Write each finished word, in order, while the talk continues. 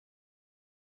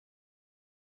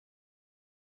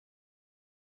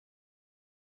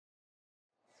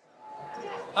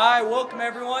Hi, welcome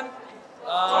everyone.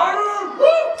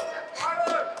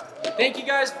 Thank you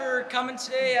guys for coming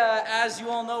today. As you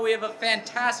all know, we have a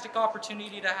fantastic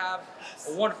opportunity to have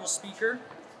a wonderful speaker.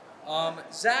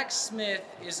 Zach Smith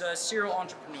is a serial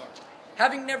entrepreneur.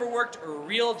 Having never worked a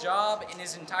real job in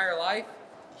his entire life,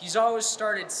 he's always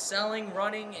started selling,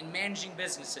 running, and managing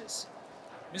businesses.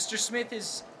 Mr. Smith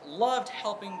has loved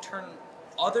helping turn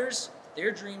others,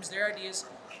 their dreams, their ideas,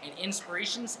 and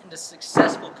inspirations into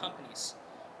successful companies.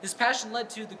 His passion led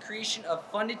to the creation of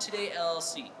Funded Today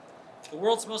LLC, the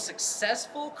world's most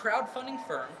successful crowdfunding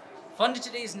firm. Funded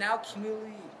Today is now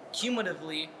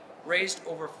cumulatively raised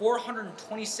over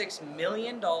 $426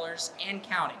 million and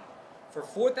counting for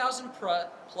 4,000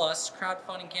 plus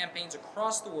crowdfunding campaigns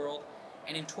across the world,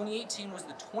 and in 2018 was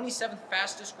the 27th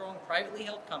fastest growing privately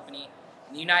held company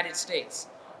in the United States.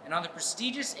 And on the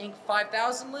prestigious Inc.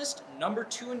 5000 list, number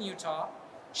 2 in Utah.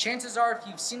 Chances are, if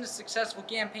you've seen a successful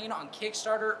campaign on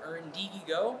Kickstarter or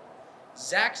Indiegogo,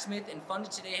 Zach Smith and Funded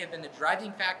Today have been the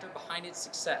driving factor behind its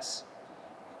success.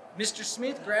 Mr.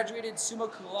 Smith graduated summa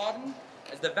cum laude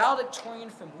as the valedictorian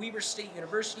from Weber State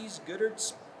University's Goddard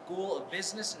School of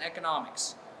Business and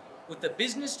Economics. With a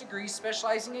business degree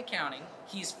specializing in accounting,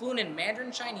 he is fluent in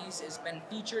Mandarin Chinese and has been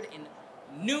featured in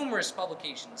numerous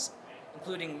publications,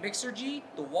 including Mixergy,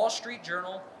 The Wall Street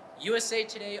Journal, USA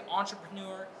Today,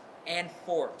 Entrepreneur, and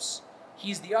Forbes.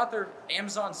 He's the author of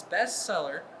Amazon's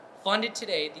bestseller, Funded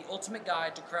Today, The Ultimate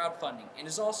Guide to Crowdfunding, and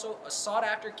is also a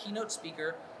sought-after keynote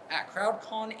speaker at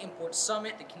CrowdCon Import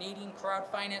Summit, the Canadian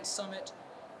Crowdfinance Summit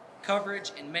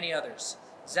coverage, and many others.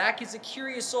 Zach is a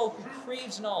curious soul who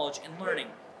craves knowledge and learning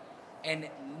and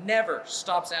never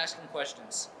stops asking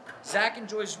questions. Zach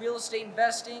enjoys real estate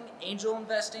investing, angel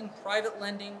investing, private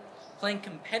lending, playing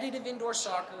competitive indoor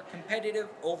soccer, competitive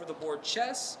over-the-board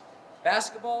chess,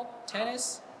 basketball,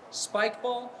 tennis,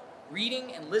 spikeball,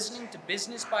 reading and listening to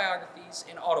business biographies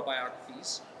and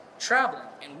autobiographies, traveling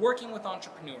and working with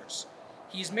entrepreneurs.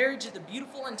 He is married to the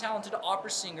beautiful and talented opera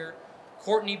singer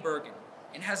Courtney Bergen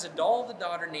and has a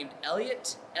daughter named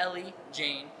Elliot Ellie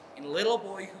Jane and a little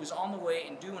boy who is on the way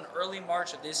and due in early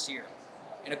March of this year,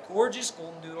 and a gorgeous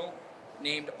golden doodle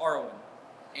named Arwen,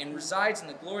 and resides in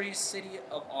the glorious city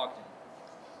of Ogden.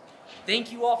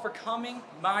 Thank you all for coming.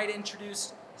 Might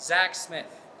introduce Zach Smith.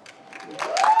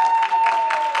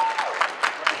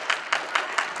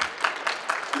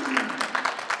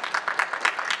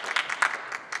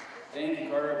 Thank you,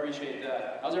 Carter. I appreciate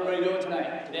that. How's everybody doing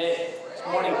tonight? Today? This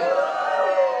morning?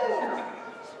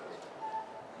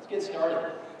 Let's get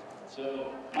started.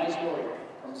 So, my story,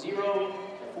 from 0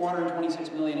 to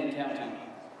 426 million and counting.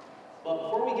 But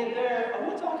before we get there, I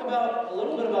want to talk about a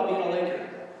little bit about being a Laker.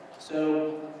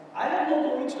 So, I have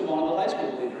local roots to Bonneville High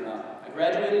School, believe it or not. I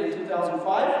graduated in 2005.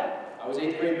 I was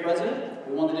 8th grade president.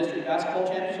 We won the district basketball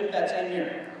championship that same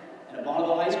year. And at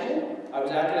Bonneville High School, I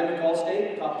was academic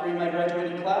all-state, top 3 in my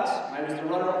graduating class, and I was the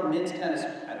runner-up in men's tennis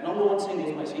at #1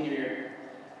 singles my senior year.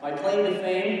 My claim to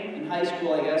fame in high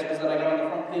school, I guess, was that I got on the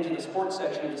front page of the sports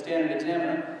section of the Standard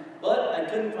Examiner, but I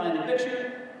couldn't find a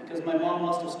picture because my mom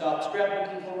must have stopped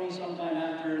scrapbooking for me sometime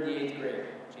after the 8th grade.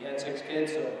 She had 6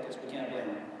 kids, so I guess we can't blame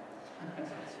her.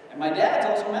 And my dad's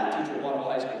also a math teacher at Bonneville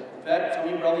High School. In fact, some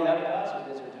of you probably have a class with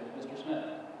his or two, Mr. Smith.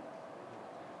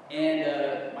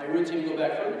 And my roots even go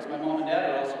back further, because my mom and dad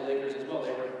are also Lakers as well.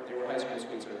 They were high school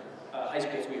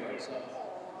sweethearts. So,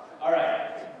 all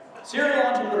right, serial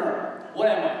entrepreneur. What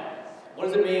am I? What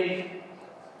does it mean?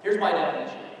 Here's my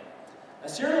definition. A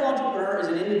serial entrepreneur is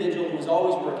an individual who is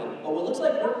always working, but what looks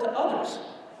like work to others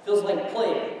feels like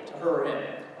play to her or him.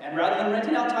 And rather than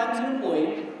renting out time as an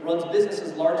employee, runs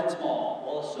businesses large and small,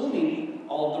 while assuming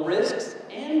all of the risks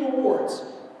and rewards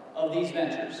of these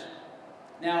ventures.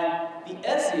 Now, the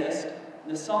essayist,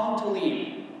 Nassim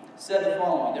Taleb, said the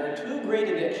following: there are 2 great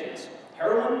addictions,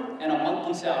 heroin and a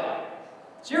monthly salary.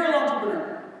 Serial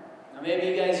entrepreneur. Now, maybe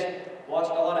you guys watched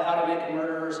a lot of How to Make a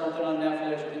Murderer or something on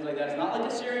Netflix or things like that. It's not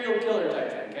like a serial killer type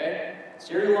thing, okay?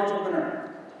 Serial entrepreneur.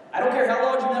 I don't care how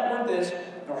large your net worth is,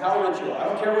 nor how rich you are. I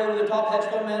don't care whether you're the top hedge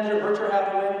fund manager at Berkshire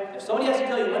Hathaway. If somebody has to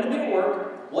tell you when to be at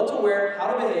work, what to wear, how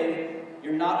to behave,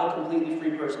 you're not a completely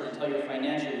free person until you're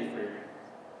financially free.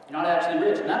 You're not actually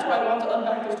rich. And that's why I want to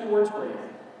unpack those 2 words for you.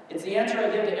 It's the answer I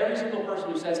give to every single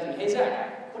person who says to me, hey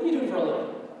Zach, what do you do for a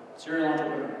living? Serial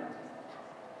entrepreneur.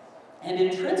 And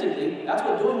intrinsically, that's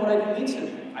what doing what I do means to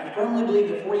me. I firmly believe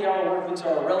that 40-hour work weeks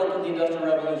are a relic of the Industrial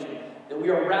Revolution, that we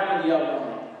are rapidly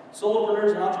outgrowing.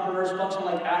 Solopreneurs and entrepreneurs function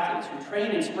like athletes who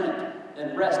train and sprint,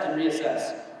 then rest and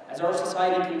reassess. As our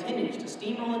society continues to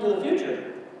steamroll into the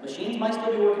future, machines might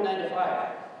still be working 9 to 5,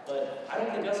 but I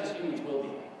don't think us as humans will be.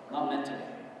 Not meant to be.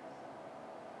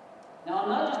 Now, I'm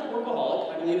not just a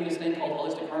workaholic. I believe in this thing called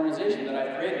holistic harmonization that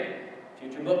I've created.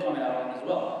 Future book coming out on it as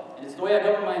well. And it's the way I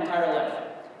govern my entire life.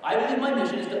 I believe my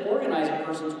mission is to organize a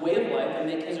person's way of life and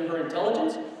make his or her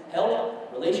intelligence, health,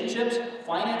 relationships,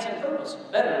 finance, and purpose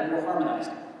better and more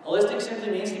harmonized. Holistic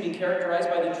simply means to be characterized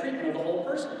by the treatment of the whole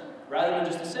person, rather than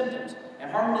just the symptoms.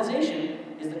 And harmonization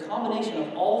is the combination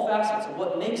of all facets of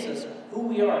what makes us who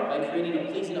we are by creating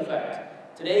a pleasing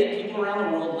effect. Today, people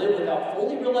around the world live without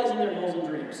fully realizing their goals and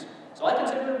dreams. So I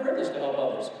consider it a privilege to help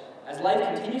others. As life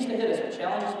continues to hit us with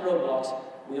challenges and roadblocks,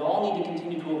 we all need to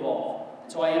continue to evolve.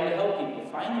 And so I am to help people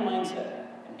find the mindset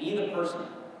and be the person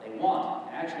they want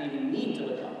and actually even need to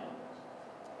become.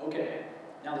 Okay,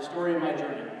 now the story of my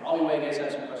journey. Probably why you guys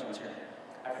have some questions here.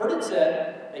 I've heard it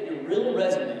said that your real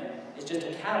resume is just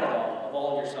a catalog of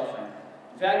all of your suffering.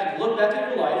 In fact, if you look back at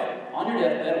your life, on your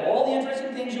deathbed, of all the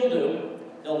interesting things you'll do,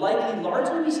 they'll likely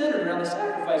largely be centered around the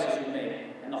sacrifices you made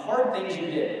and the hard things you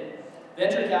did.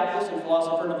 Venture capitalist and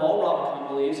philosopher Naval Ravikant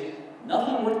believes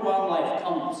nothing worthwhile in life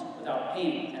comes without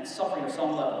pain and suffering of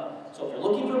some level. So if you're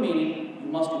looking for meaning, you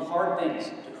must do hard things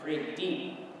to create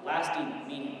deep, lasting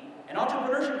meaning. And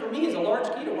entrepreneurship for me is a large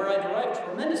key to where I derive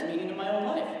tremendous meaning in my own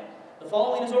life. The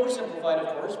following is oversimplified,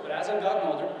 of course, but as I've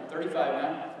gotten older, I'm 35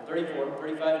 now, I'm 34, I'm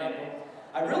 35 in April,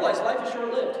 I realized life is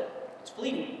short-lived. It's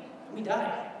fleeting, and we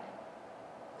die.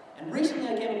 And recently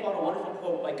I came upon a wonderful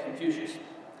quote by Confucius.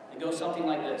 It goes something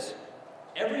like this: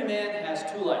 "Every man has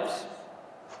two lives,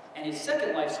 and his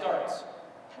second life starts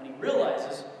when he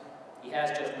realizes he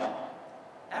has just one."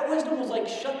 That wisdom was like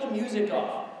shut the music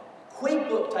off, Quake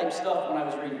book type stuff when I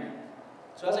was reading it.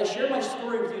 So as I share my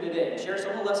story with you today and share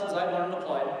some of the lessons I've learned and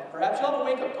applied, perhaps you'll have a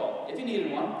wake-up call if you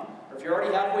needed one, or if you're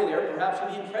already halfway there, perhaps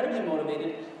you'll be incredibly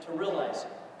motivated to realize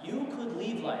you could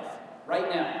leave life right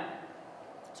now.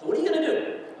 So what are you going to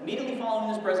do immediately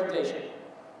following this presentation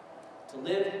to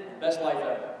live your best life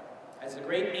ever? As the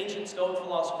great ancient Stoic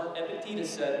philosopher Epictetus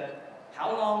said,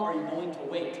 how long are you going to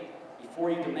wait before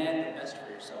you demand the best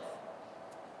for yourself?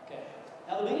 Okay.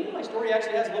 Now the beginning of my story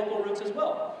actually has local roots as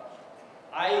well.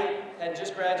 I had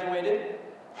just graduated.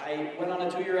 I went on a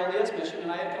 2-year LDS mission,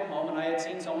 and I had come home and I had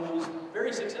seen someone who was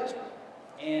very successful.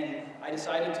 And I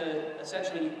decided to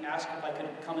essentially ask if I could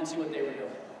come and see what they were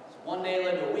doing. So one day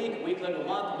led to a week led to a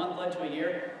month led to a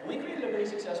year, and we created a pretty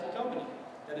successful company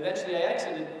that eventually I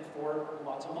exited for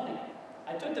lots of money.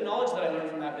 I took the knowledge that I learned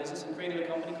from that business and created a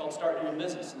company called Start Your Own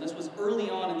Business. And this was early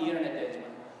on in the internet days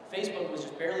when Facebook was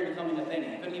just barely becoming a thing.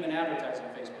 You couldn't even advertise on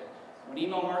Facebook. When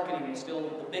email marketing was still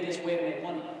the biggest way to make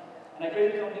money. And I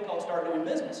created a company called Start Your Own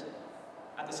Business.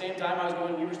 At the same time, I was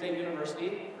going to Weber State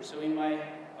University, pursuing my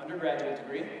undergraduate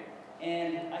degree.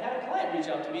 And I had a client reach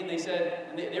out to me, and they said,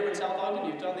 and they were in South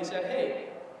Ogden, Utah, and they said, hey,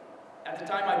 at the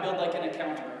time I billed like an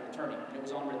accountant or an attorney, and it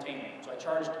was on retainer. So I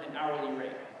charged an hourly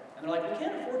rate. And they're like, we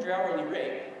can't afford your hourly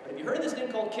rate, but have you heard of this thing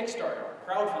called Kickstarter,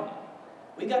 crowdfunding?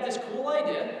 We got this cool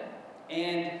idea,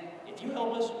 and if you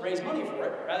help us raise money for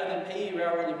it, rather than pay you your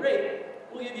hourly rate,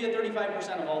 we'll give you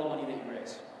 35% of all the money that you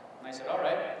raise. And I said, all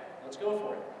right, let's go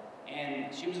for it.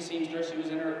 And she was a seamstress, she was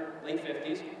in her late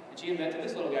 50s, and she invented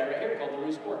this little guy right here called the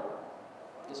Roo Sport.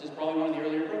 This is probably one of the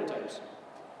earlier prototypes.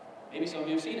 Maybe some of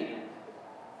you have seen it.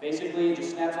 Basically, it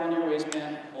just snaps on your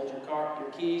waistband, holds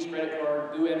your keys, credit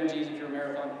card, do energies if you're a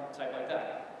marathon type like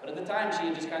that. But at the time, she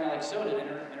had just kind of like sewed it in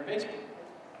her basement.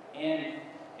 And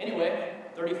anyway,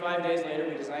 35 days later,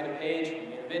 we designed a page, we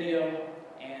made a video,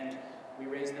 and we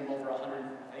raised them over I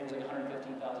think it was like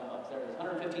 $115,000. There it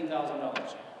is,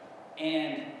 $115,000.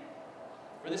 And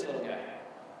for this little guy.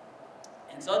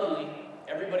 And suddenly,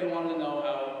 everybody wanted to know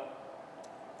how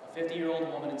a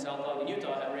 50-year-old woman in South Ogden,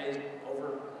 Utah had raised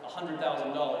over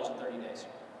 $100,000 in 30 days.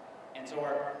 And so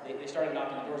they started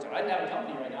knocking on doors. I didn't have a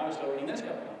company right now, I was still running this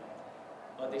company.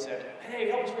 But they said, hey,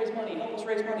 help us raise money, help us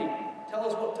raise money. Tell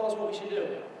us what we should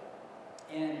do.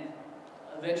 And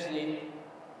eventually,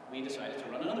 we decided to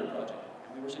run another project.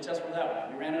 And we were successful with that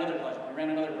one. We ran another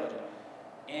project,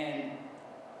 And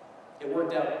it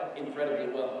worked out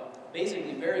incredibly well.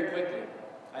 Basically, very quickly,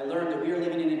 I learned that we are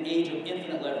living in an age of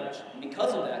infinite leverage. And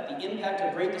because of that, the impact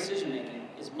of great decision-making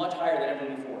is much higher than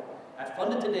ever before. At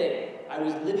Funded Today, I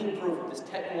was living proof of this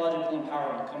technological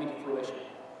empowerment coming to fruition.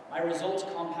 My results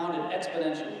compounded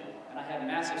exponentially, and I had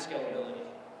massive scalability.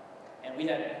 And we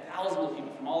had thousands of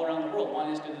people from all around the world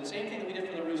wanting us to do the same thing that we did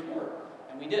for the Roo Sport.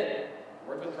 And we did. We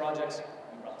worked with projects,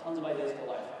 we brought tons of ideas to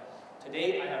life. To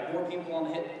date, I have more people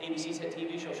on the ABC's hit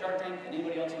TV show Shark Tank than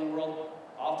anybody else in the world.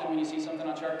 Often when you see something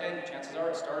on Shark Tank, chances are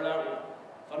it started out with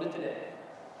Funded Today.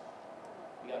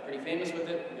 We got pretty famous with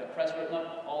it. We got press written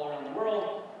up all around the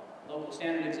world. Local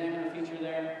Standard Examiner feature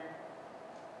there.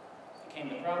 became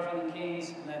the crowdfunding kings,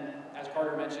 and then, as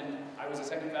Carter mentioned, I was the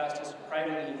second fastest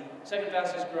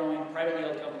growing privately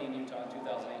held company in Utah in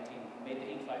 2018. We made the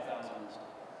 85,000 list.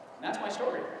 And that's my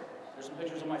story. There's some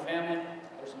pictures of my family.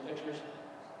 There's some pictures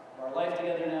of our life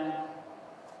together now.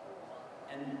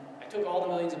 And I took all the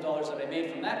millions of dollars that I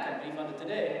made from that company, funded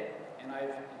today, and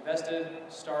I've invested,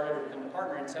 started, or become a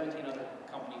partner in 17 other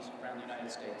companies around the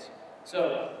United States.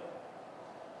 So,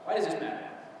 why does this matter?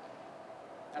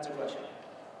 That's a question.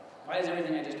 Why does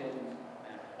everything I just told you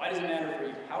matter? Why does it matter for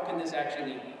you? How can this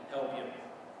actually help you?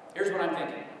 Here's what I'm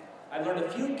thinking. I've learned a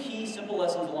few key, simple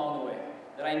lessons along the way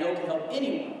that I know can help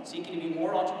anyone seeking to be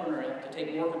more entrepreneurial to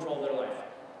take more control of their life.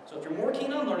 So if you're more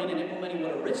keen on learning and implementing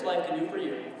what a rich life can do for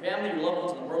you, your family, your loved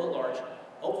ones, and the world at large,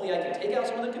 hopefully I can take out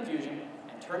some of the confusion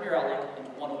and turn your outlook into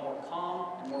one of more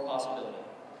calm and more possibility.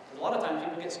 Because a lot of times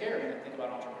people get scared when they think about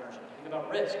entrepreneurship. They think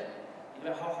about risk. They think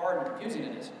about how hard and confusing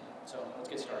it is. So let's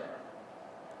get started.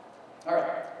 All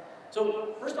right.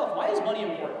 So first off, why is money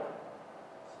important?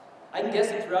 I can guess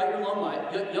that throughout your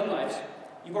young lives,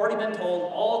 you've already been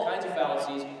told all kinds of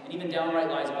fallacies and even downright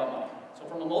lies about money. So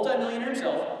from a multimillionaire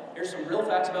himself, here's some real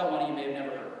facts about money you may have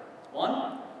never heard.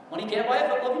 1, money can't buy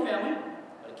a loving family,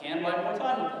 but it can buy more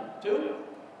time with them. 2,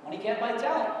 money can't buy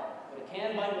talent, but it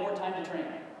can buy more time to train.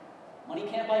 Money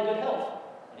can't buy good health,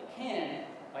 but it can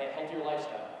buy a healthier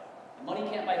lifestyle. And money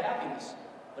can't buy happiness,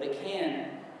 but it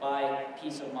can buy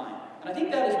peace of mind. And I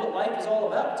think that is what life is all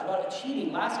about. It's about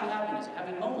achieving lasting happiness,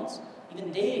 having moments,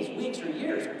 even days, weeks, or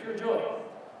years of pure joy.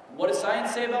 What does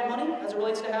science say about money as it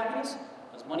relates to happiness?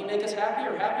 Does money make us happy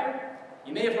or happier?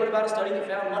 You may have heard about a study that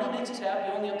found money makes us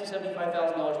happy only up to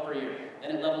 $75,000 per year,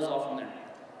 and it levels off from there.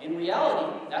 In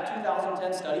reality, that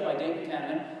 2010 study by David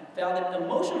Kahneman found that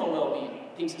emotional well-being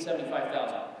peaks at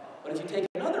 $75,000. But if you take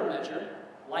another measure,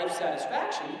 life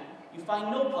satisfaction, you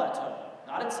find no plateau.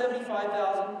 Not at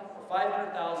 $75,000 or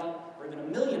 $500,000 or even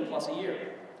 $1 million plus a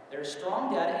year. There is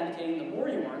strong data indicating the more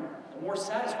you earn, the more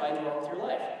satisfied you are with your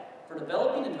life. For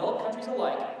developing and developed countries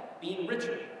alike, being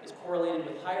richer is correlated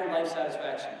with higher life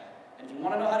satisfaction. And if you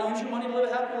want to know how to use your money to live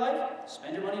a happier life,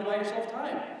 spend your money to buy yourself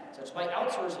time, such as by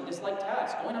outsourcing disliked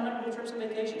tasks, going on memorable trips and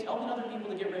vacations, helping other people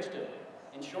to get rich too.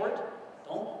 In short,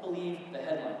 don't believe the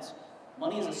headlines.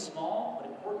 Money is a small but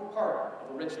important part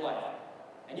of a rich life,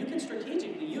 and you can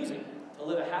strategically use it to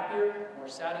live a happier, more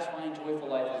satisfying, joyful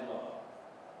life as well.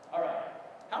 All right,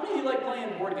 how many of you like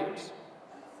playing board games?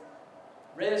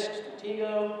 Risk,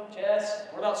 Stratego, chess.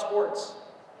 What about sports?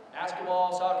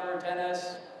 Basketball, soccer,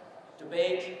 tennis,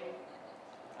 debate.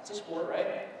 That's a sport,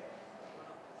 right?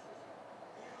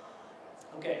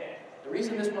 Okay. The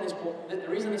reason this one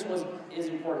is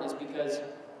important is because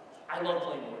I love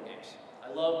playing board games.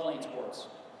 I love playing sports,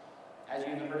 as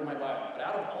you even heard in my bio. But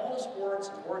out of all the sports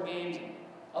and board games and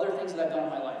other things that I've done in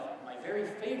my life, my very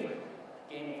favorite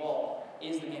game of all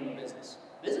is the game of business.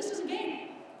 Business is a game.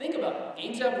 Think about it.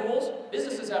 Games have rules,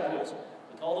 businesses have rules.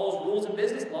 We call those rules in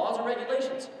business laws or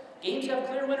regulations. Games have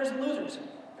clear winners and losers.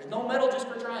 There's no medal just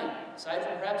for trying, aside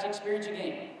from perhaps the experience you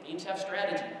gain. Games have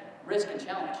strategy, risk, and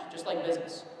challenge, just like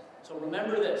business. So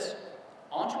remember this.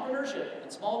 Entrepreneurship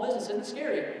and small business isn't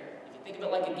scary if you think of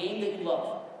it like a game that you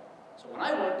love. So when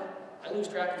I work, I lose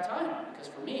track of time, because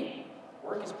for me,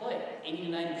 work is play, 80 to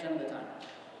 90% of the time.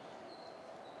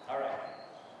 All right.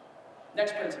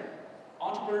 Next principle.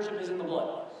 Entrepreneurship is in the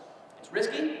blood. It's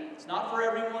risky, it's not for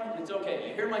everyone, and it's okay.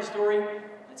 You hear my story,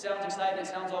 it sounds exciting, it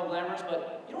sounds all glamorous,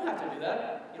 but you don't have to do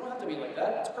that. You don't have to be like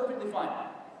that. It's perfectly fine.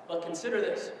 But consider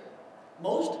this.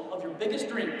 Most of your biggest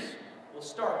dreams will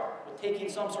start with taking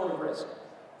some sort of risk.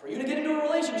 For you to get into a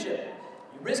relationship,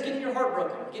 you risk getting your heart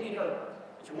broken, or getting hurt.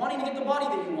 If you're wanting to get the body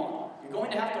that you want, you're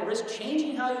going to have to risk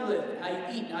changing how you live, and how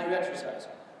you eat, and how you exercise.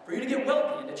 For you to get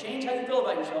wealthy and to change how you feel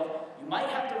about yourself, you might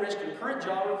have to risk your current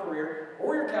job or career,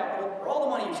 or your capital, or all the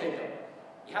money you saved up.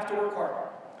 You have to work hard.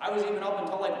 I was even up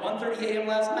until like 1:30 a.m.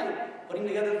 last night, putting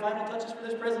together the final touches for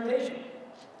this presentation.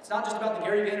 It's not just about the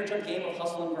Gary Vaynerchuk game of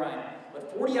hustle and grind,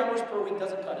 but 40 hours per week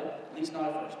doesn't cut it, at least not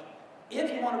at first.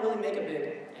 If you want to really make it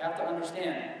big, you have to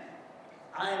understand,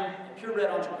 I'm a purebred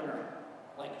entrepreneur.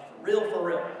 Like, for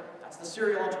real. That's the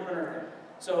serial entrepreneur thing.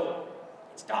 So,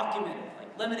 it's documented,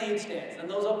 like lemonade stands, then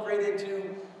those upgraded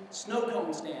to snow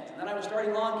cone stands, and then I was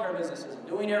starting lawn care businesses and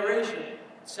doing aeration,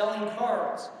 selling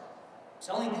cards,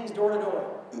 selling things door to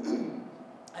door.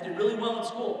 I did really well in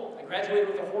school. I graduated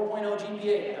with a 4.0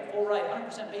 GPA. I have full ride,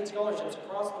 100% paid scholarships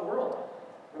across the world.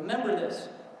 Remember this,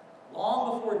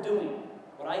 long before doing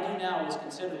what I do now was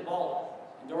considered baller.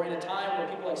 And during a time where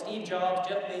people like Steve Jobs,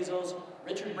 Jeff Bezos,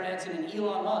 Richard Branson, and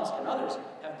Elon Musk, and others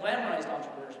have glamorized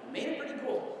entrepreneurship and made it pretty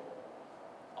cool,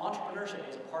 entrepreneurship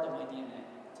is a part of my DNA.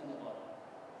 It's in the blood.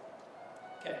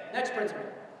 Okay, next principle.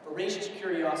 For voracious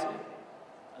curiosity.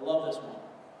 I love this one.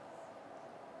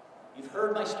 You've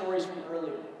heard my stories from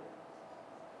earlier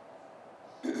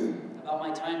about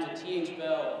my times at T.H.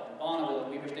 Bell and Bonneville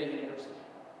and Weber State University.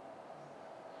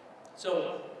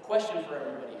 So, question for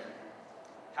everybody here.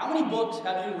 How many books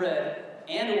have you read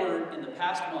and ordered in the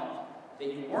past month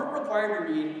that you weren't required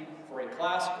to read for a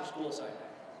class or school assignment?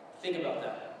 Think about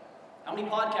that. How many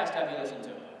podcasts have you listened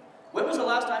to? When was the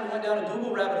last time you went down a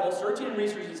Google rabbit hole searching and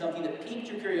researching something that piqued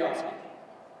your curiosity?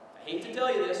 I hate to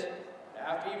tell you this, but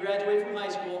after you graduate from high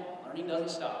school, learning doesn't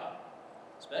stop.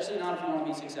 Especially not if you want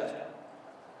to be successful.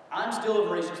 I'm still a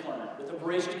voracious learner with a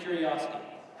voracious curiosity.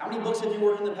 How many books have you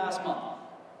ordered in the past month?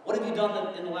 What have you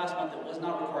done in the last month that was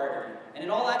not required of you? And in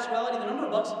all actuality, the number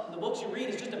of books you read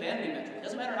is just a vanity metric. It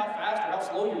doesn't matter how fast or how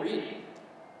slow you read.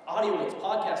 Audiobooks,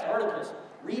 podcasts, articles.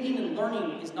 Reading and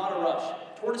learning is not a rush.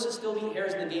 Tortoises still eat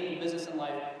hares in the game of business and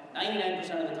life 99%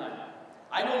 of the time.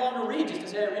 I no longer read just to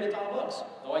say I read a ton of books,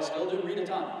 though I still do read a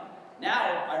ton.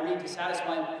 Now I read to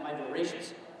satisfy my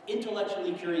voracious,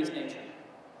 intellectually curious nature.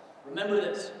 Remember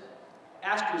this.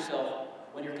 Ask yourself,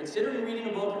 when you're considering reading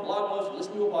a book or blog post or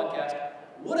listening to a podcast,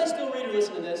 would I still read or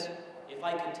listen to this if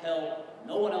I could tell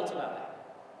no one else about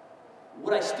it?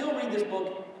 Would I still read this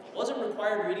book if it wasn't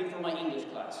required reading for my English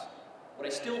class? Would I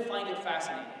still find it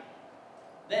fascinating?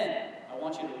 Then, I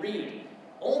want you to read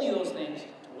only those things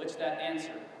to which that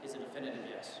answer is a definitive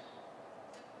yes.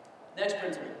 Next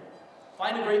principle,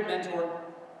 find a great mentor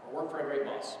or work for a great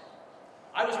boss.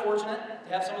 I was fortunate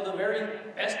to have some of the very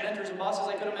best mentors and bosses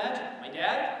I could imagine. My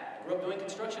dad grew up doing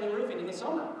construction and roofing in the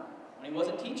summer when he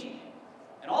wasn't teaching.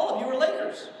 And all of you are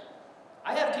Lakers.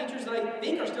 I have teachers that I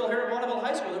think are still here at Bonneville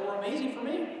High School that were amazing for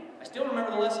me. I still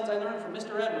remember the lessons I learned from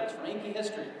Mr. Edwards from AP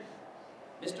History,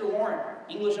 Mr. Warren,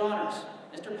 English Honors,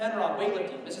 Mr. Penrod,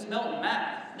 weightlifting, Mrs. Melton,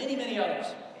 math, many, many others.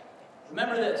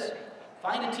 Remember this,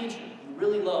 find a teacher you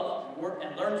really love and work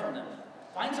and learn from them.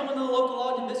 Find someone in the local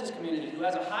Ogden business community who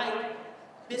has a high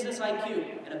business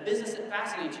IQ and a business that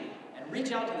fascinates you, and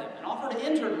reach out to them and offer to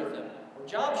intern with them or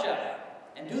job shadow.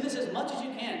 And do this as much as you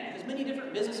can with as many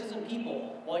different businesses and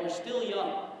people while you're still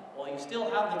young, while you still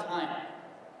have the time.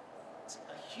 It's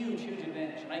a huge, huge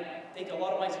advantage. And I think a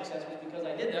lot of my success was because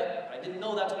I did that, but I didn't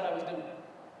know that's what I was doing.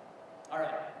 All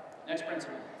right, next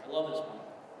principle. I love this one.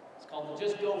 It's called the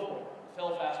just go for it,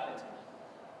 fail fast principle.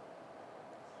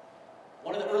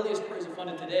 One of the earliest stories I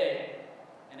funded today,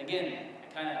 and again,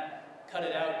 I kind of cut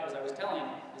it out as I was telling,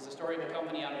 is the story of a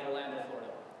company out of Orlando, Florida.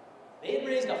 They had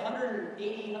raised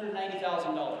 $180,000,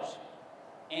 $190,000.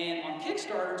 And on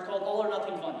Kickstarter, it's called All or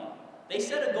Nothing Funding. They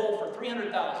set a goal for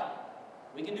 $300,000.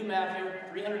 We can do math here.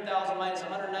 300,000 minus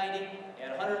 190. They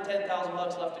had 110,000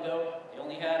 bucks left to go. They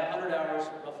only had 100 hours,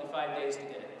 roughly 5 days to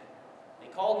get it. They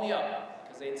called me up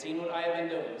because they had seen what I had been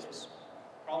doing. This was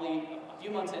probably a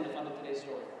few months into funding today's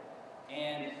story.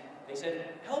 And they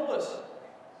said, help us.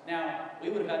 Now, we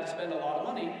would have had to spend a lot of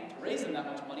money to raise them that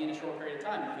much money in a short period of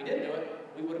time. And if we didn't do it,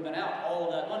 we would have been out all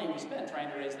of that money we spent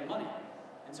trying to raise the money.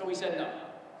 And so we said no.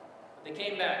 But they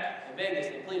came back, they begged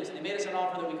us, they pleaded us, and they made us an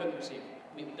offer that we couldn't receive,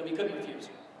 that we couldn't refuse.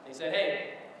 They said,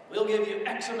 hey, we'll give you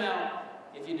X amount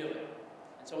if you do it.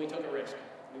 And so we took a risk.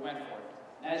 We went for it.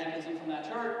 And as you can see from that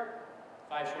chart,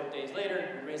 5 short days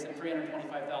later, we raised them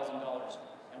 $325,000,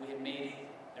 and we had made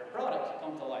their product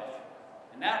come to life.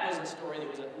 And that was a story that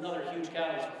was another huge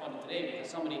catalyst for funding today because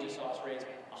somebody just saw us raise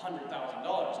 $100,000 in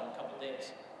a couple of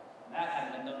days. And that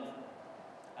hadn't been done before.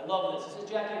 I love this. This is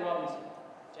Jackie Robinson.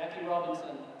 Jackie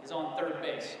Robinson is on third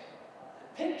base.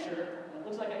 The picture, and it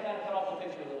looks like I kind of cut off the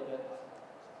picture a little bit.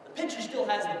 The pitcher still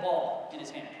has the ball in his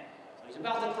hand. So he's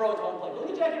about to throw it to home plate. Look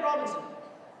at Jackie Robinson.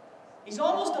 He's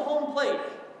almost to home plate.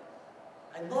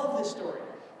 I love this story.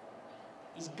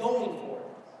 He's going for it.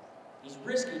 He's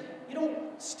risking it. You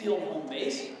don't steal home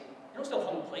base. You don't steal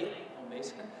home plate. Home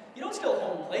base. You don't steal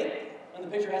home plate when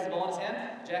the pitcher has the ball in his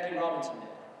hand. Jackie Robinson did.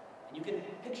 And you can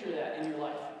picture that in your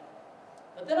life.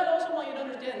 But then I also want you to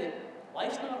understand that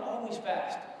life's not always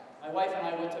fast. My wife and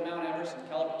I went to Mount Everest in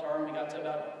Calapatar, and we got to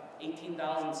about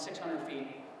 18,600 feet,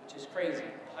 which is crazy.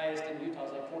 The highest in Utah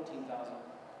is like 14,000.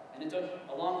 And it took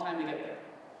a long time to get there.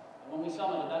 And when we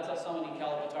summited, that's us summiting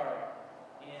Calapatar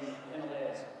in the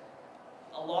Himalayas.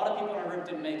 A lot of people on our group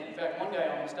didn't make it. In fact, one guy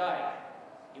almost died.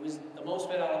 He was the most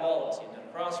fit out of all of us. He had done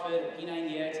CrossFit,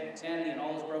 P90X, and Insanity, and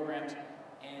all those programs,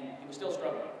 and he was still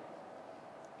struggling.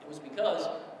 It was because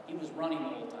he was running the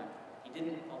whole time. He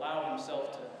didn't allow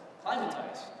himself to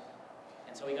climatize,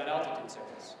 and so he got altitude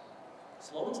sickness.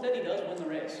 Slow and steady does win the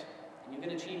race, and you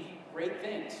can achieve great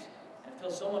things, and it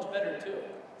feels so much better too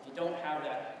if you don't have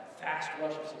that fast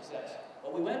rush of success.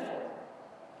 But we went for it.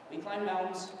 We climb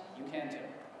mountains, you can too.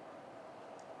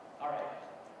 All right.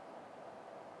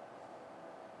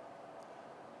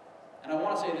 And I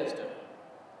want to say this too.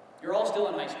 You're all still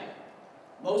in high school.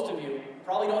 Most of you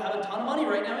probably don't have a ton of money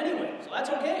right now anyway, so that's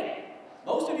okay.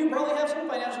 Most of you probably have some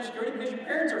financial security because your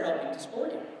parents are helping to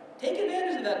support you. Take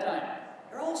advantage of that time.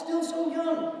 You're all still so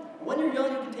young. When you're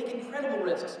young, you can take incredible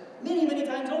risks, many, many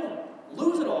times over.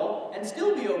 Lose it all and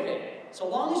still be okay, so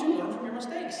long as you learn from your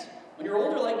mistakes. When you're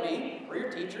older like me, or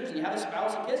your teachers, and you have a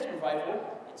spouse and kids to provide for,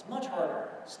 it's much harder,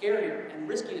 scarier, and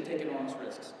risky to take enormous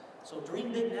risks. So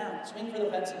dream big now, swing for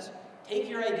the fences. Take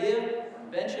your idea, or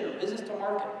invention, or business to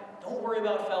market. Don't worry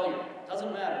about failure,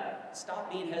 doesn't matter.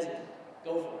 Stop being hesitant,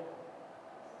 go for it.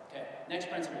 Okay, next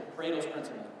principle, Pareto's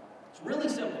principle. It's really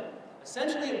simple.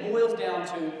 Essentially, it boils down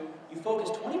to you focus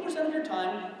 20% of your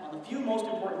time on the few most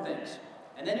important things,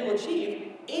 and then you'll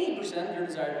achieve 80% of your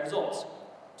desired results.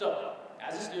 So,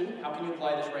 as a student, how can you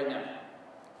apply this right now?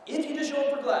 If you just show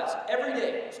up for class every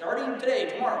day, starting today,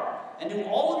 tomorrow, and do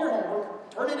all of your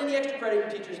homework, turn in any extra credit your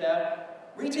teachers have,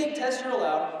 retake tests you're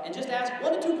allowed, and just ask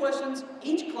 1 to 2 questions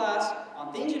each class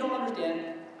on things you don't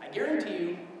understand, I guarantee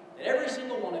you that every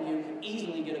single one of you can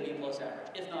easily get a B+ average,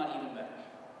 if not even better.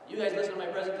 You guys listen to my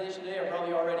presentation today are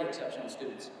probably already exceptional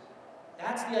students.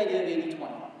 That's the idea of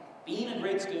 80-20. Being a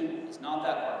great student is not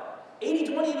that hard.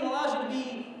 80-20 even allows you to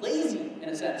be lazy, in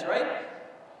a sense, right?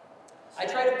 I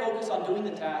try to focus on doing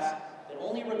the tasks that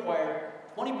only require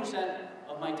 20%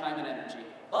 of my time and energy,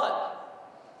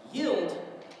 but yield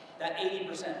that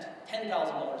 80%, $10,000 an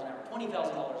hour, $20,000 an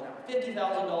hour,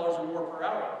 $50,000 or more per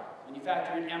hour when you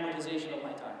factor in amortization of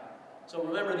my time. So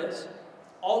remember this,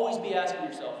 always be asking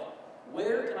yourself,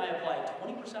 where can I apply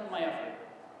 20% of my effort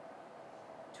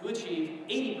to achieve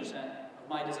 80% of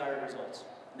my desired results?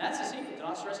 And that's the secret to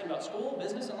not stressing about school,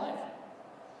 business, and life.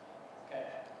 Okay,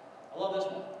 I love this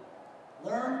one.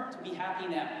 Learn to be happy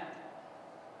now.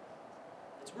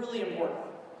 It's really important.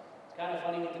 It's kind of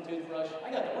funny with the toothbrush.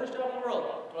 I got the worst job in the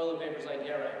world. Toilet paper's like,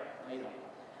 yeah, right. No, you don't.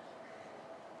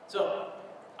 So,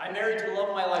 I'm married to the love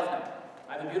of my life now.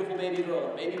 I have a beautiful baby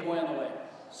girl, a baby boy on the way.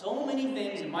 So many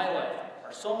things in my life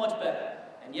are so much better,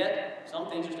 and yet some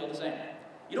things are still the same.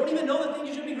 You don't even know the things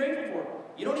you should be grateful for.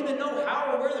 You don't even know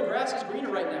how or where the grass is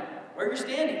greener right now, where you're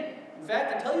standing. In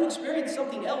fact, until you experience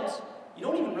something else, you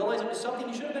don't even realize it was something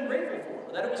you should have been grateful for,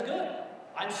 or that it was good.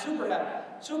 I'm super happy,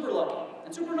 super lucky,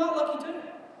 and super not lucky too.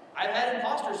 I've had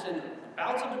imposter syndrome,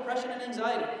 bouts of depression and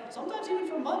anxiety, sometimes even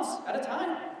for months at a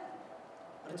time.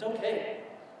 But it's okay.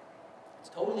 It's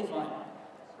totally fine.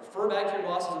 Refer back to your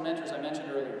bosses and mentors I mentioned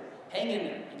earlier. Hang in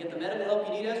there and get the medical help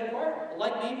you need as required. But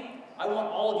like me, I want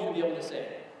all of you to be able to say,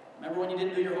 remember when you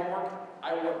didn't do your homework?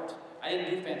 I worked. I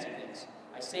didn't do fancy things.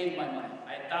 I saved my money.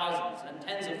 I had thousands, and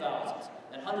tens of thousands,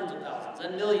 and hundreds of thousands,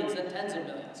 and millions, and tens of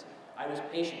millions. I was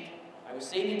patient. I was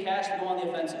saving cash to go on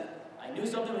the offensive. I knew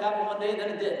something would happen one day, and then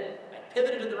it did. I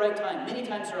pivoted at the right time many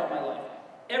times throughout my life.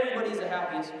 Everybody's the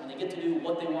happiest when they get to do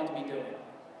what they want to be doing.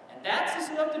 And that's the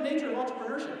seductive nature of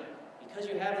entrepreneurship, because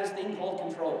you have this thing called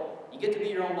control. You get to be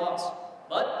your own boss.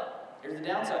 But here's the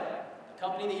downside. The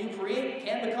company that you create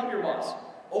can become your boss.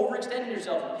 Overextending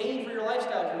yourself and paying for your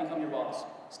lifestyle can become your boss.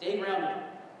 Stay grounded.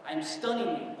 I'm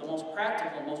stunningly the most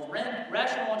practical, most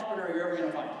rational entrepreneur you're ever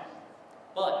going to find.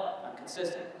 But I'm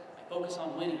consistent. I focus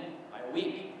on winning by a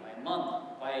week, by a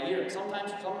month, by a year.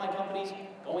 Sometimes for some of my companies,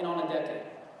 going on a decade.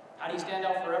 How do you stand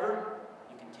out forever?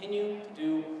 You continue to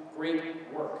do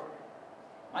great work.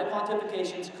 My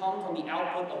pontifications come from the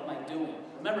output of my doing.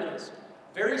 Remember this.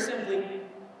 Very simply,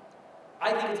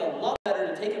 I think it's a lot better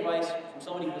to take advice from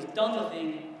somebody who has done the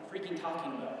thing you're freaking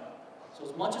talking about. So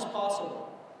as much as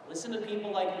possible, listen to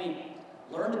people like me.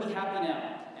 Learn to be happy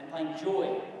now and find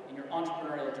joy in your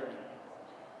entrepreneurial journey.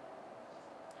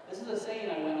 This is a saying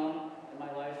I went on in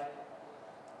my life.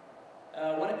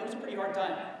 It was a pretty hard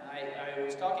time. I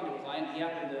was talking to a client. He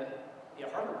happened to be a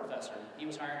Harvard professor. He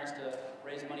was hiring us to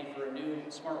raise money for a new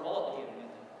smart wallet that he had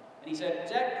invented. And he said,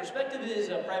 Zach, perspective is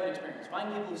a private experience.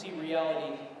 Find people who see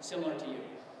reality similar to you.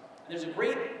 And there's a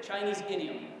great Chinese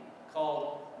idiom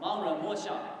called Mangra Mo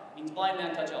Xiang, means blind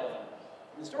man touch elephant.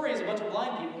 And the story is a bunch of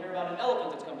blind people hear about an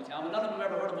elephant that's come to town, but none of them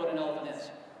ever heard of what an elephant is.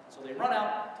 So they run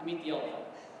out to meet the elephant.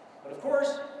 But of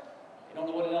course, they don't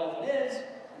know what an elephant is,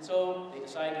 and so they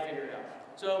decide to figure it out.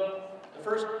 So the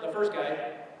first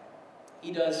guy,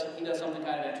 he does something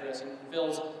kind of interesting. He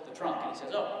fills the trunk, and he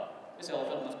says, oh, this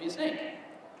elephant must be a snake.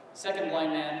 The second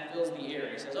blind man fills the ear,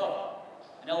 and he says, oh,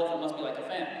 an elephant must be like a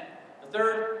fan. The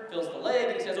third fills the leg,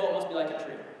 and he says, oh, it must be like a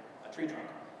tree trunk.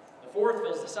 The fourth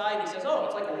fills the side, and he says, oh,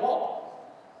 it's like a wall.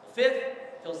 The fifth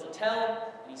fills the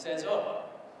tail, and he says, oh,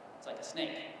 it's like a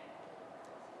snake.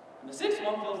 And the sixth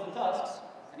one fills the tusks,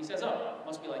 and he says, oh, it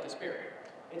must be like a spear.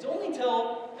 It's only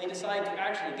until they decide to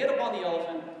actually get up on the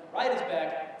elephant, ride its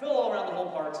back, fill all around the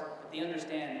whole parts, that they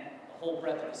understand the whole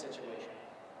breadth of the situation.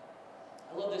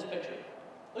 I love this picture.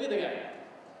 Look at the guy.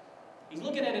 He's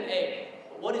looking at an egg,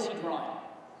 but what is he drawing?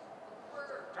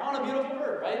 Drawing a beautiful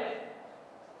bird, right?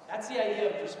 That's the idea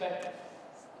of perspective.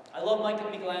 I love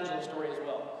Michelangelo's story as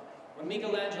well. When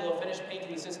Michelangelo finished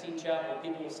painting the Sistine Chapel,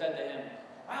 people said to him,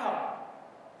 "Wow,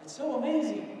 it's so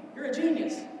amazing. You're a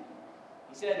genius."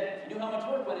 He said, if you knew how much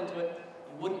work went into it,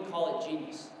 you wouldn't call it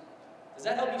genius. Does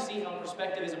that help you see how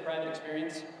perspective is a private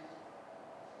experience?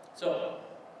 So,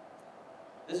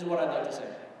 this is what I'd like to say.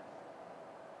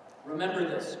 Remember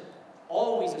this.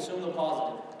 Always assume the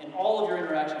positive in all of your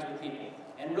interactions with people,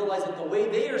 and realize that the way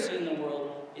they are seeing the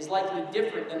world is likely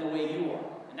different than the way you are.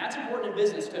 And that's important in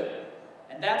business too.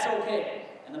 And that's okay.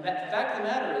 And the fact of the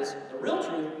matter is, the real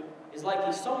truth is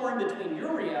likely somewhere in between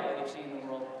your reality of seeing the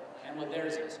world and what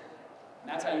theirs is. And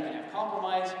that's how you can have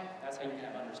compromise, that's how you can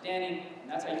have understanding,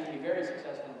 and that's how you can be very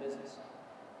successful in business.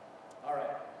 All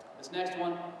right, this next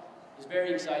one is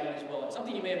very exciting as well, and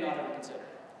something you may have not ever considered.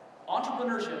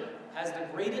 Entrepreneurship has the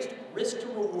greatest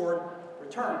risk-to-reward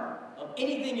return of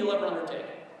anything you'll ever undertake.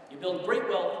 You build great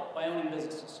wealth by owning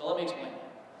businesses. So let me explain.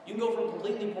 You can go from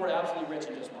completely poor to absolutely rich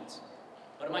in just months,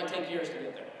 but it might take years to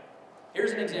get there.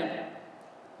 Here's an example.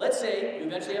 Let's say you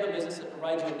eventually have a business that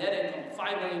provides you a net income of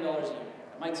 $5 million a year.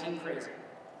 It might seem crazy,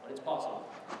 but it's possible.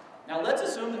 Now let's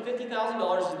assume that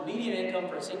 $50,000 is the median income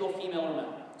for a single female or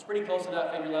male. It's pretty close to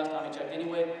that figure last time I checked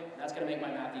anyway, and that's going to make my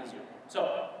math easier.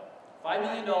 So, $5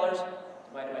 million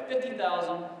divided by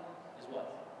 50,000 is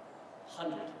what?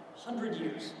 100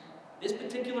 years. This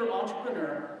particular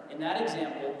entrepreneur, in that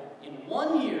example, in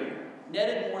 1 year,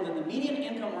 netted more than the median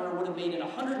income earner would have made in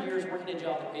 100 years working a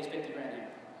job that pays 50 grand a year.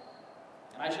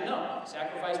 And I should know, I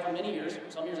sacrificed for many years.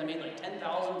 Some years I made like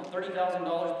 $10,000 to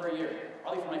 $30,000 per year,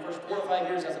 probably for my first 4 or 5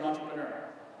 years as an entrepreneur.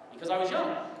 Because I was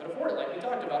young, could afford it, like we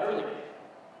talked about earlier.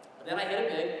 But then I hit it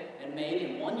big and made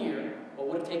in 1 year what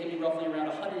would have taken me roughly around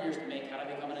 100 years to make had I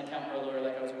become an accountant or a lawyer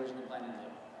like I was originally planning to do.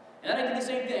 And then I did the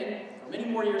same thing for many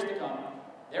more years to come,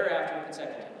 thereafter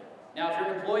consecutively. Now, if you're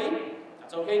an employee,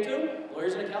 that's okay too.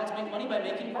 Lawyers and accountants make money by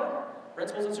making partner.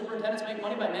 Principals and superintendents make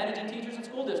money by managing teachers in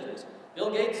school districts. Bill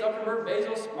Gates, Zuckerberg,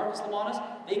 Bezos, Marcus Lemonis,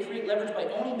 they create leverage by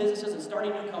owning businesses and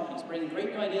starting new companies, bringing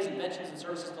great new ideas, inventions, and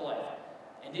services to life.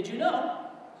 And did you know,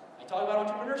 I talk about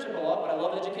entrepreneurship a lot, but I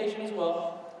love education as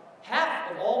well, half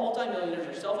of all multimillionaires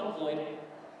are self-employed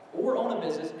or own a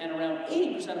business, and around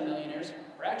 80% of millionaires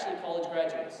are actually college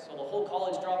graduates. So the whole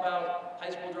college dropout, high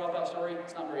school dropout story,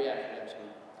 it's not very accurate actually.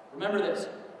 Remember this,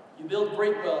 you build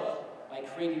great wealth by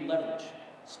creating leverage,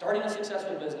 starting a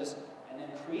successful business, and then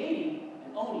creating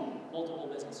and owning multiple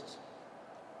businesses.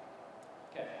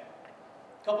 Okay,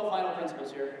 a couple final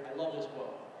principles here. I love this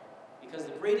quote, because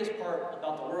the greatest part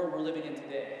about the world we're living in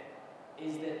today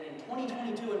is that in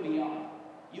 2022 and beyond,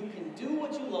 you can do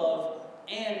what you love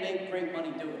and make great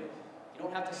money doing it. You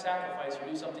don't have to sacrifice or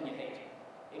do something you hate.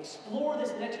 Explore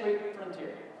this next great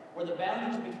frontier, where the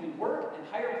boundaries between work and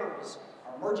higher purpose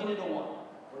are merging into one,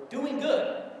 where doing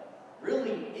good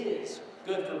really is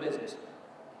good for business.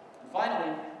 And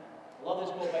finally, I love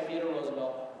this quote by Theodore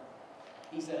Roosevelt.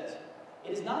 He says,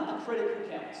 "It is not the critic who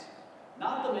counts,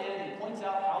 not the man who points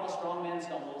out how the strong man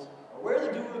stumbles, or where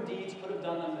the doer of deeds could have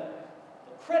done them better.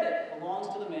 The credit belongs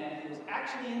to the man who is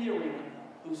actually in the arena,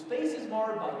 whose face is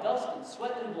marred by dust and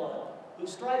sweat and blood, who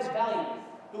strives valiantly,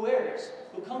 who errs,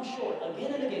 who comes short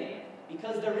again and again,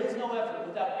 because there is no effort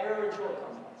without error and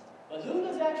shortcoming. But who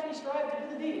does actually strive to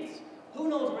do the deeds? Who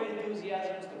knows great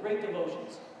enthusiasms, the great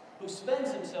devotions? Who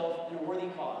spends himself in a worthy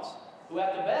cause? Who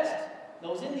at the best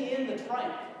knows in the end the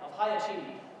triumph of high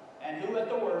achievement? And who at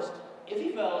the worst, if he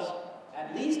fails,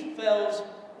 at least fails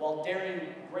while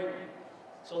daring greatly,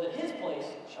 so that his place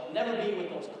shall never be with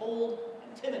those cold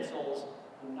and timid souls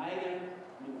who neither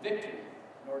knew victory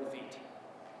nor defeat."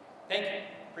 Thank you.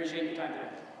 Appreciate your time today.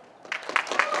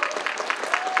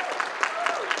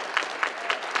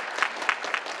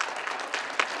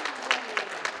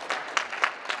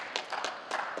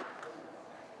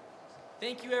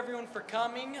 Thank you everyone for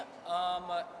coming.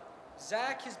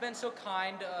 Zach has been so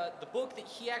kind. The book that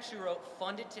he actually wrote,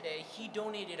 Funded Today, he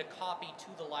donated a copy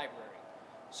to the library.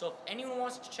 So if anyone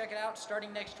wants to check it out,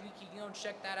 starting next week, you can go and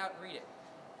check that out and read it.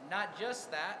 Not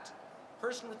just that,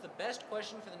 person with the best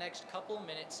question for the next couple of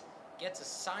minutes gets a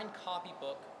signed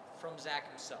copybook from Zach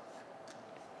himself.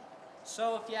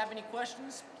 So if you have any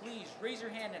questions, please raise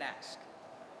your hand and ask.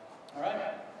 All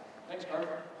right. Thanks,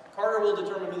 Carter. Carter will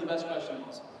determine who the best question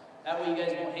was. That way you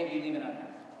guys won't hate me leaving out here.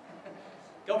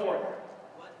 Go for it.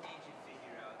 What made you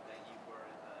figure out that you were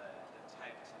the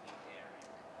type to be daring?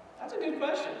 That's a good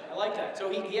question. I like that. So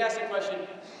he asked the question,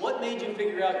 what made you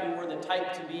figure out you were the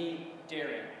type to be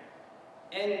daring?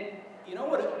 And you know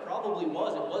what it probably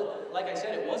was? It was, like I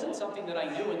said, it wasn't something that I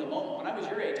knew in the moment. When I was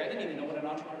your age, I didn't even know what an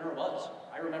entrepreneur was.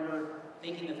 I remember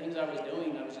thinking the things I was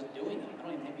doing, I was just doing them. I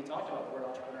don't even think we talked about the word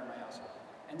entrepreneur in my house.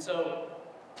 And so,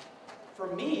 for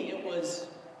me, it was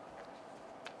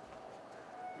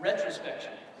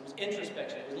retrospection. It was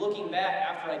introspection. It was looking back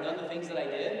after I'd done the things that I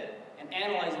did and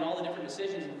analyzing all the different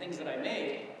decisions and things that I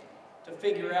made to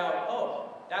figure out, oh,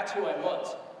 that's who I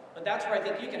was. But that's where I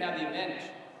think you can have the advantage.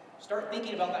 Start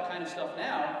thinking about that kind of stuff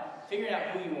now, figuring out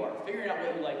who you are, figuring out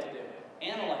what you like to do.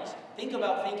 Analyze. Think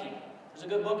about thinking. There's a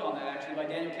good book on that, actually, by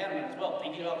Daniel Kahneman as well.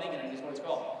 Thinking about thinking, I think is what it's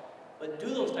called. But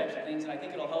do those types of things, and I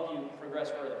think it'll help you progress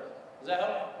further. Does that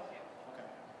help? Okay.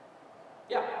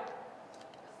 Yeah?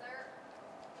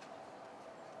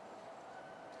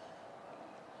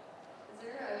 Is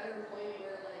there ever a point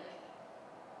where, like,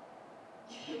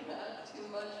 you have too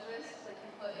much risk? Like, you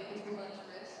put in too much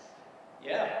risk?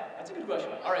 Yeah, that's a good question.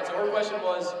 All right, so her question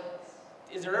was,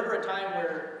 is there ever a time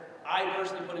where I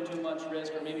personally put in too much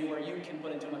risk, or maybe where you can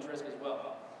put in too much risk as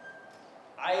well?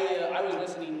 I was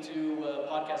listening to a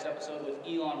podcast episode with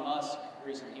Elon Musk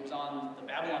recently. He was on the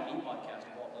Babylon Bee podcast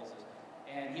of all places,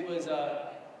 and he was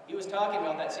talking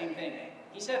about that same thing.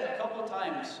 He said a couple of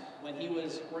times when he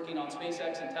was working on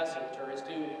SpaceX and Tesla, which are his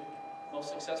two most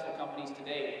successful companies to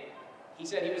date, he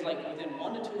said he was like within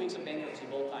 1 to 2 weeks of bankruptcy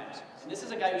both times. And this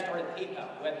is a guy who started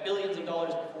PayPal, who had billions of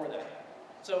dollars before that.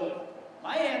 So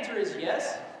my answer is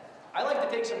yes. I like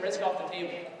to take some risk off the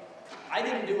table. I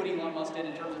didn't do what Elon Musk did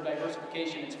in terms of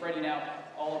diversification and spreading out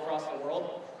all across the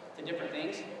world to different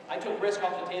things. I took risk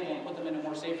off the table and put them into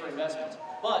more safer investments.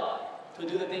 But to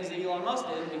do the things that Elon Musk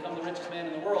did and become the richest man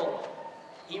in the world,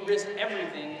 he risked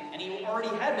everything, and he already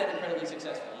had been incredibly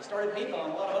successful. He started PayPal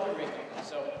and a lot of other great companies.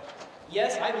 So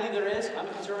yes, I believe there is. I'm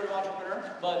a conservative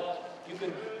entrepreneur, but you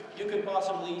could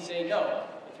possibly say no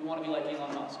if you want to be like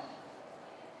Elon Musk.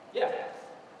 Yeah.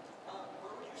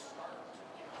 Where would you start?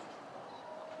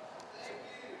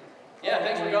 Yeah,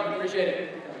 thanks for coming. Appreciate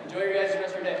it. Enjoy your guys'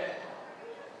 rest of your day.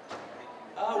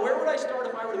 Where would I start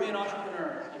if I were to be an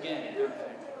entrepreneur again?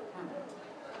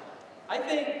 I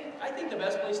think the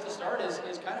best place to start is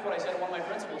kind of what I said in one of my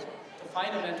principles: to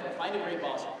find a mentor, find a great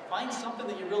boss, find something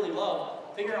that you really love,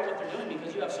 figure out what they're doing,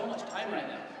 because you have so much time right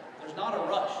now. There's not a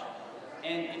rush.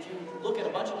 And if you look at a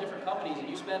bunch of different companies and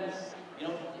you spend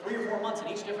 3 or 4 months in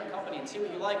each different company and see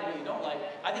what you like and what you don't like,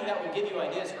 I think that would give you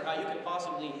ideas for how you could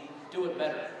possibly do it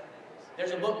better.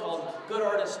 There's a book called Good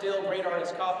Artists Steal, Great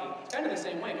Artists Copy. It's kind of the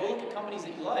same way. Go look at companies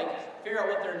that you like, figure out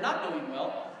what they're not doing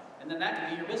well, and then that can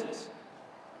be your business.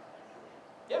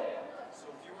 Yep. So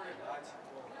if you were to die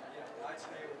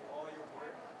today with all your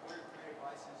work, what are 3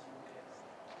 advices you would give?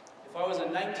 If I was a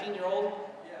 19-year-old,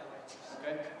 Yeah, like just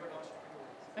okay. quick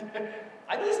entrepreneur.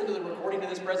 I'd listen to the recording of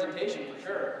this presentation for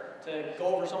sure to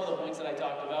go over some of the points that I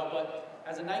talked about, but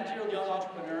as a 19-year-old young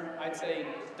entrepreneur, I'd say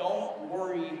don't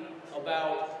worry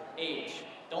about age.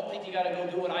 Don't think you got to go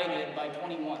do what I did by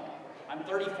 21. I'm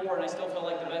 34 and I still feel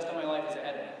like the best of my life is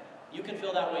ahead of me. You can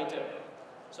feel that way too.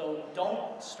 So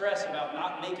don't stress about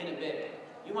not making it big.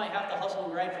 You might have to hustle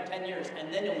and grind for 10 years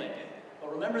and then you'll make it.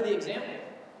 But remember the example.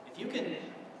 If you can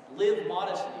live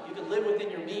modestly, if you can live within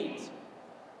your means,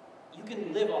 you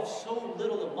can live off so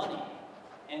little of money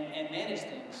and manage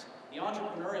things. The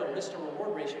entrepreneurial risk to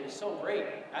reward ratio is so great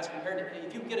as compared to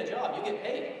if you get a job, you get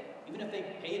paid. Even if they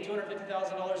pay you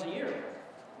 $250,000 a year.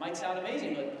 It might sound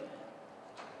amazing, but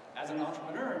as an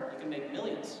entrepreneur, you can make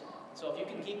millions. So if you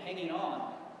can keep hanging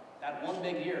on, that one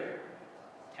big year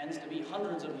tends to be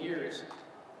hundreds of years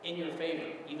in your favor,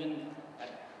 even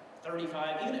at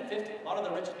 35, even at 50. A lot of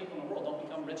the richest people in the world don't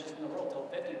become richest in the world until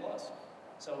 50 plus.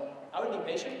 So I would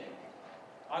be patient.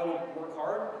 I would work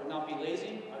hard, I would not be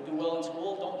lazy, I would do well in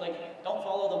school. Don't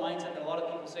follow the mindset that a lot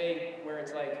of people say where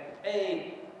it's like,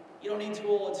 hey, you don't need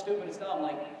school, it's stupid, it's dumb.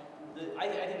 Like, I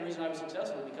think the reason I was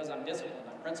successful is because I'm disciplined,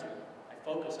 I'm principled, I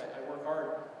focus, I work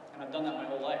hard, and I've done that my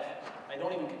whole life. I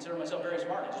don't even consider myself very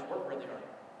smart, I just work really hard.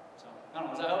 So, I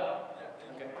don't know, does that help?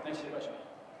 Yeah. Okay, thanks for the question.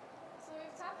 So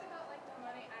we've talked about like the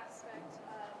money aspect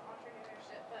of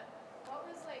entrepreneurship, but what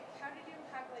was like, how did you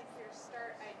have like your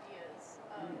start ideas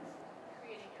of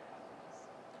creating your companies?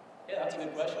 Yeah, that's a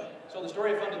good question. So the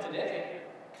story I funded today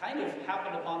kind of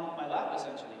happened upon my lap,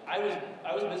 essentially. I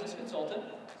was a business consultant,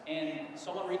 and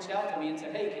someone reached out to me and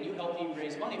said, hey, can you help me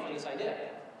raise money for this idea?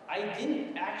 I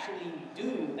didn't actually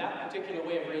do that particular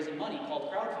way of raising money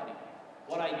called crowdfunding.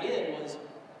 What I did was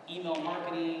email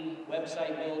marketing,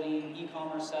 website building,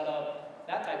 e-commerce setup,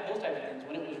 those type of things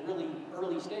when it was really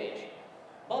early stage.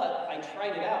 But I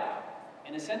tried it out,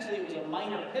 and essentially it was a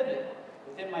minor pivot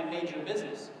within my major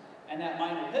business, and that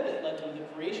minor pivot led to the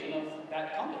creation of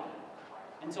that company.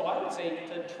 And so I would say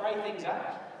to try things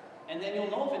out. And then you'll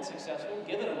know if it's successful.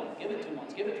 Give it a month, give it 2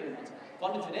 months, give it 3 months.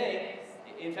 Funded today,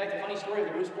 in fact, the funny story of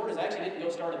the Bruce Ford is I actually didn't go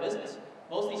start a business.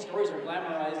 Most of these stories are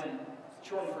glamorized and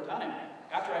shortened for time.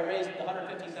 After I raised the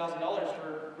 $115,000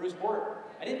 for Bruce Ford,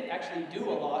 I didn't actually do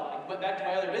a lot. I went back to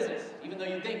my other business. Even though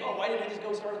you'd think, oh, why didn't I just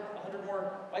go start 100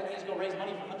 more, why didn't I just go raise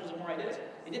money for hundreds of more ideas?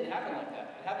 It didn't happen like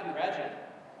that. It happened gradually.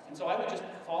 And so I would just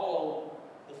follow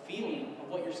the feeling of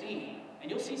what you're seeing,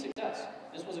 and you'll see success.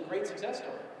 This was a great success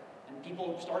story. And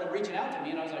people started reaching out to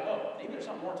me, and I was like, oh, maybe there's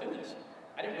something more to this.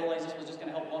 I didn't realize this was just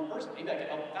going to help one person. Maybe I could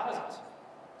help thousands.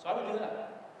 So I would do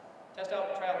that. Test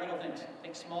out, try out little things.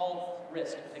 Take small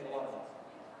risks, but take a lot of them.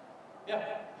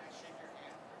 Yeah?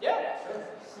 Yeah, sure.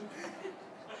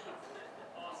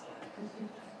 Awesome.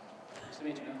 Nice to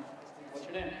meet you, man. What's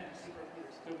your name?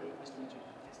 Cooper. Nice to meet you.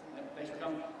 Yep, thanks for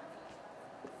coming. All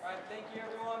right, thank you,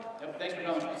 everyone. Yep, thanks for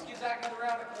coming. Let's give Zach another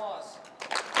round of applause.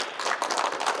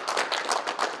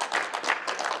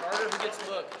 Carter, who gets the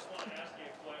look? I just want to ask you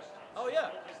a question. Oh, yeah.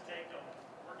 Don't just take them.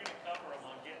 We're going to cover them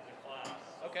on getting to class.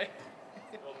 Okay.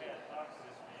 Go ahead, talk to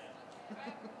this man. I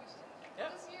have a question. Yeah.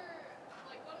 What was your,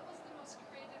 like, what was the most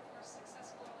creative or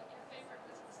successful, like, your favorite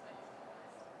business that you've done?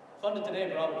 Funded today,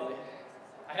 probably.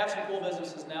 I have some cool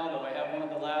businesses now, though. I have one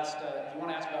of the last, if you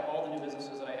want to ask about all the new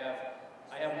businesses that I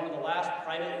have one of the last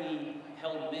privately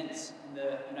held mints in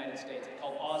the United States. It's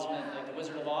called Oz Mint, like the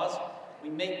Wizard of Oz. We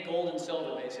make gold and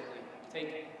silver, basically.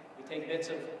 We take bits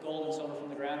of gold and silver from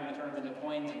the ground and we turn them into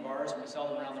coins and bars and we sell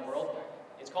them around the world.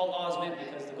 It's called Oz Mint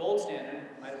because the gold standard,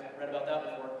 you might have read about that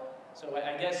before. So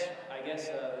I guess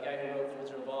the guy who wrote the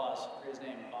Wizard of Oz, I forget his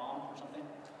name, Baum or something.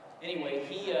 Anyway,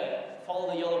 he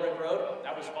followed the yellow brick road.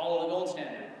 That was follow the gold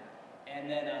standard. And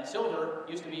then silver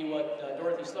used to be what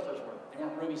Dorothy's slippers were. They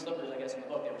weren't ruby slippers, I guess, in the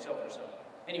book. They were silver. So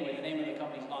anyway, the name of the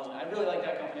company is Oz Mint. I really like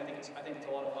that company. I think it's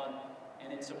a lot of fun.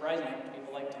 And it's surprising that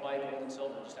people like to buy gold and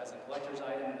silver just as a collector's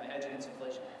item and a hedge against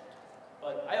inflation.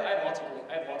 But I have lots of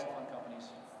fun companies.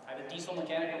 I have a diesel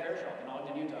mechanic repair shop in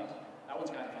Ogden, Utah. That one's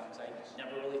kind of fun because I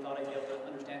never really thought I'd be able to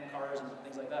understand cars and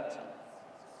things like that. So,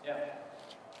 yeah.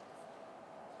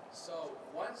 So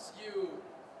once you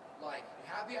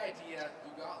have the idea,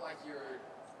 you got like your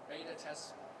beta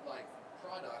test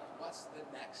product. What's the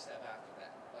next step after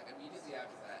that? Like immediately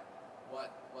after that,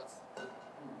 what's the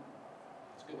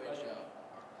That's a good way to question. go?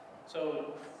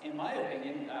 So, in my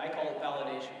opinion, I call it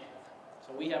validation.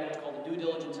 So we have what's called a due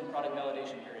diligence and product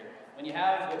validation period. When you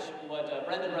have what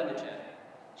Brenda had,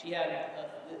 she had,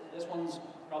 this one's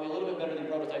probably a little bit better than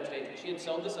prototype stage. She had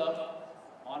sewed this up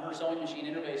on her sewing machine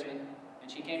in her basement, and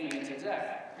she came to me and said,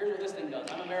 Zach, here's what this thing does.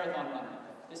 I'm a marathon runner.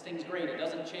 This thing's great. It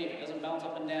doesn't chafe. It doesn't bounce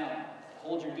up and down. It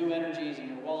holds your due energies and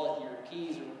your wallet, your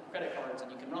keys, or credit cards,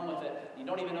 and you can run with it. You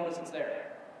don't even notice it's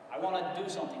there. I want to do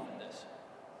something with this.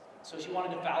 So she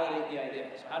wanted to validate the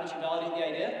idea. So how did she validate the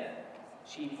idea?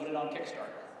 She put it on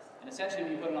Kickstarter. And essentially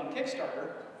when you put it on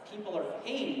Kickstarter, people are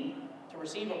paying to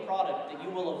receive a product that you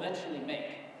will eventually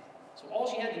make. So all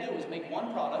she had to do was make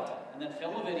one product, and then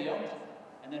film a video,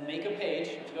 and then make a page.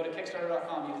 If you go to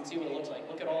Kickstarter.com, you can see what it looks like.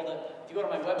 Look at if you go to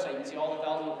my website, you can see all the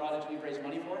thousands of products we've raised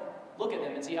money for. Look at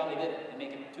them and see how they did it. They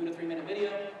make a 2 to 3 minute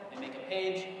video, they make a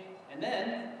page, and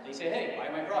then they say, hey, buy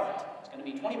my product. It's going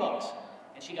to be 20 bucks.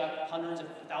 And she got hundreds of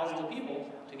thousands of people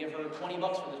to give her 20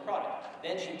 bucks for this product.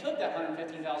 Then she took that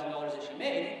 $115,000 that she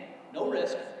made, no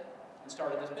risk, and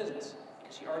started this business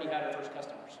because she already had her first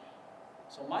customers.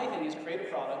 So my thing is create a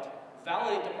product,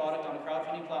 validate the product on a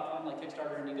crowdfunding platform like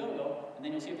Kickstarter or Indiegogo, and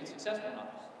then you'll see if it's successful or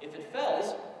not. If it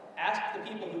fails, ask the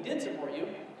people who did support you.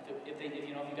 If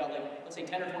you got let's say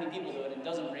 10 or 20 people do it and it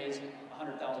doesn't raise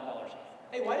 $100,000.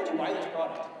 Hey, why did you buy this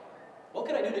product? What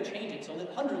could I do to change it so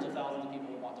that hundreds of thousands of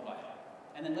people would want to buy it?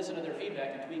 And then listen to their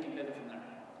feedback and tweak and pivot from there.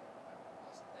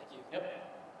 Awesome. Thank you. Yep.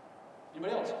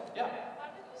 Anybody else? Yeah.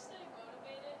 How did you stay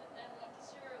motivated, and what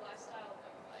does your lifestyle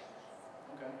look like?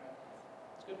 Okay.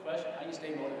 That's a good question. How do you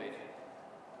stay motivated?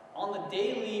 On the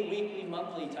daily, weekly,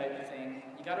 monthly type of thing,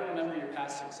 you got to remember your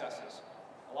past successes.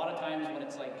 A lot of times when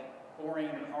it's like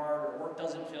boring or hard or work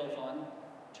doesn't feel fun,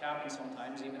 which happens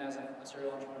sometimes, even as a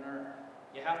serial entrepreneur,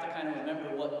 you have to kind of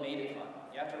remember what made it fun.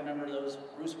 You have to remember those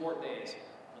Bruce Fort days,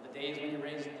 or the days when you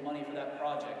raised the money for that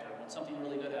project, or when something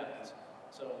really good happens.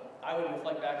 So I would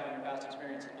reflect back on your past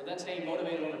experiences. But then staying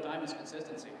motivated over time is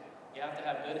consistency. You have to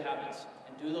have good habits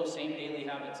and do those same daily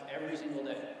habits every single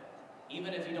day.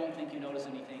 Even if you don't think you notice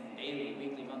anything daily,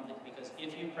 weekly, monthly, because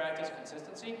if you practice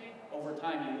consistency, over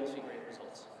time you will see great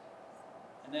results.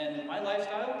 And then my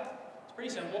lifestyle, it's pretty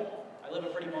simple. I live a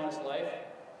pretty modest life.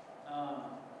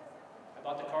 I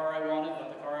bought the car I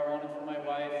wanted for my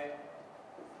wife.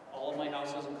 All of my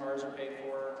houses and cars are paid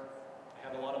for. I I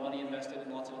have a lot of money invested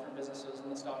in lots of different businesses in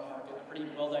the stock market. I'm pretty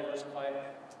well diversified.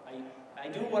 I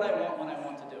do what I want when I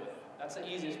want to do it. That's the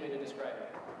easiest way to describe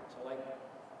it. So like,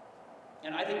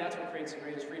 and I think that's what creates the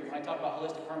greatest freedom. When I talk about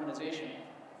holistic harmonization,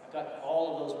 I've got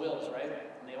all of those wills, right?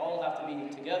 And they all have to be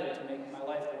together to make my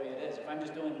life the way it is. If I'm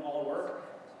just doing all work,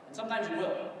 and sometimes you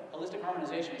will. Holistic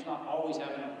harmonization is not always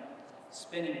having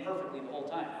spinning perfectly the whole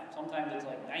time. Sometimes it's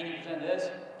like 90% this,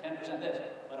 10% this.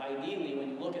 But ideally, when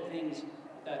you look at things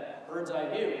with that bird's eye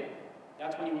view,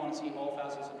 that's when you want to see all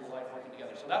facets of your life working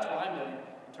together. So that's what I'm doing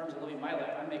in terms of living my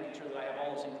life. I'm making sure that I have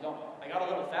all those things going. I got a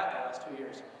little fat the last 2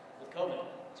 years with COVID.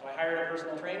 So I hired a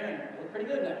personal trainer and I look pretty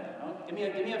good now. You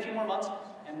know? Give me a few more months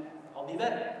and I'll be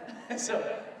better. So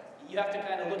you have to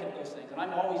kind of look at those things. And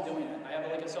I'm always doing it. I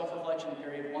have like a self-reflection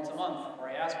period once a month where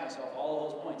I ask myself all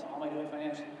of those points. How am I doing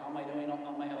financially? How am I doing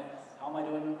on my health? How am I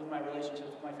doing with my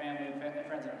relationships with my family and friends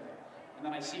and everything? And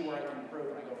then I see where I can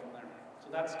improve and I go from there. So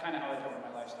that's kind of how I cover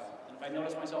my lifestyle. And if I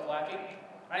notice myself lacking,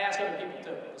 I ask other people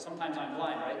too. Sometimes I'm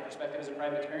blind, right? Perspective is a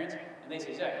private experience. And they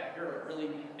say, Zach, you're a really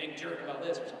big jerk about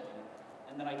this or something.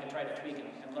 And then I can try to tweak it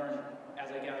and learn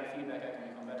as I gather feedback, I can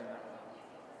become better at that.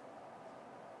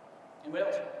 Anybody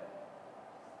else?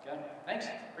 Okay, thanks.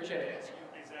 Appreciate it.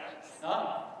 Hey, Zach,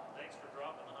 thanks for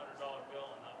dropping the $100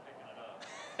 bill and not picking it up.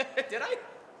 Did I?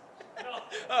 No.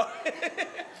 Oh.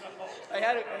 No. I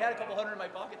had a couple hundred in my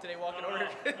pocket today walking over. I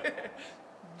was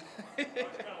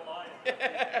kind of lying. I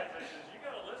said, you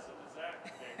got to listen to Zach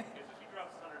today, because if he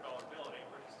drops a $100 bill, it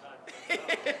ain't worth his time.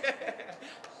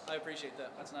 I appreciate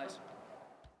that. That's nice.